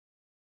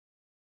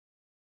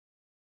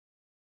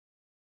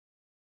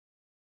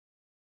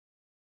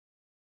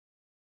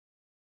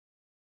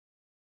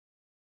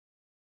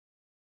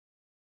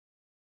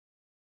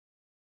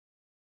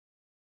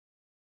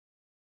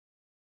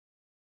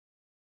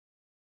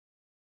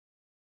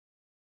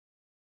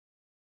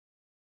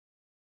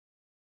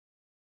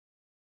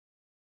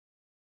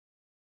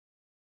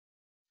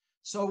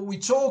So we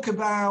talk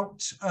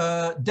about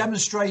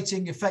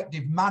demonstrating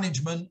effective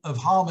management of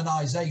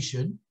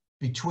harmonization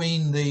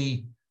between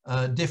the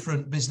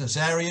different business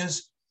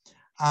areas.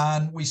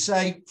 And we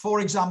say, for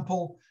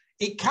example,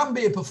 it can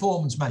be a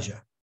performance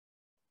measure.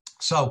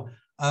 So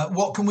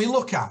what can we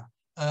look at?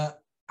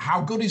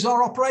 How good is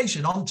our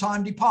operation?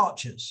 On-time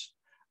departures,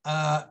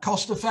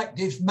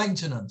 cost-effective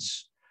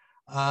maintenance,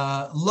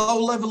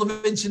 low level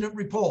of incident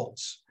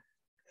reports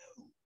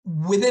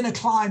within a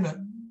climate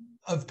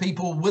of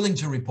people willing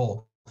to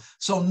report.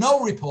 So no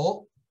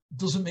report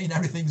doesn't mean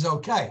everything's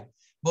okay,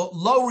 but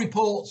low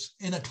reports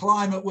in a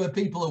climate where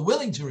people are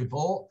willing to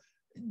report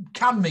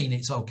can mean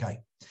it's okay.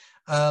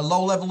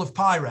 Low level of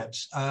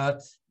PIREPs,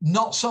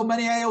 not so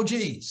many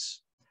AOGs,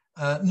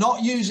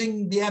 not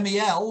using the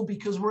MEL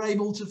because we're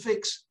able to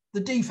fix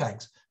the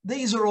defects.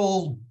 These are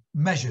all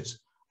measures,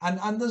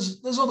 and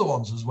there's other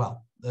ones as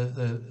well,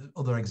 the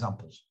other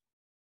examples.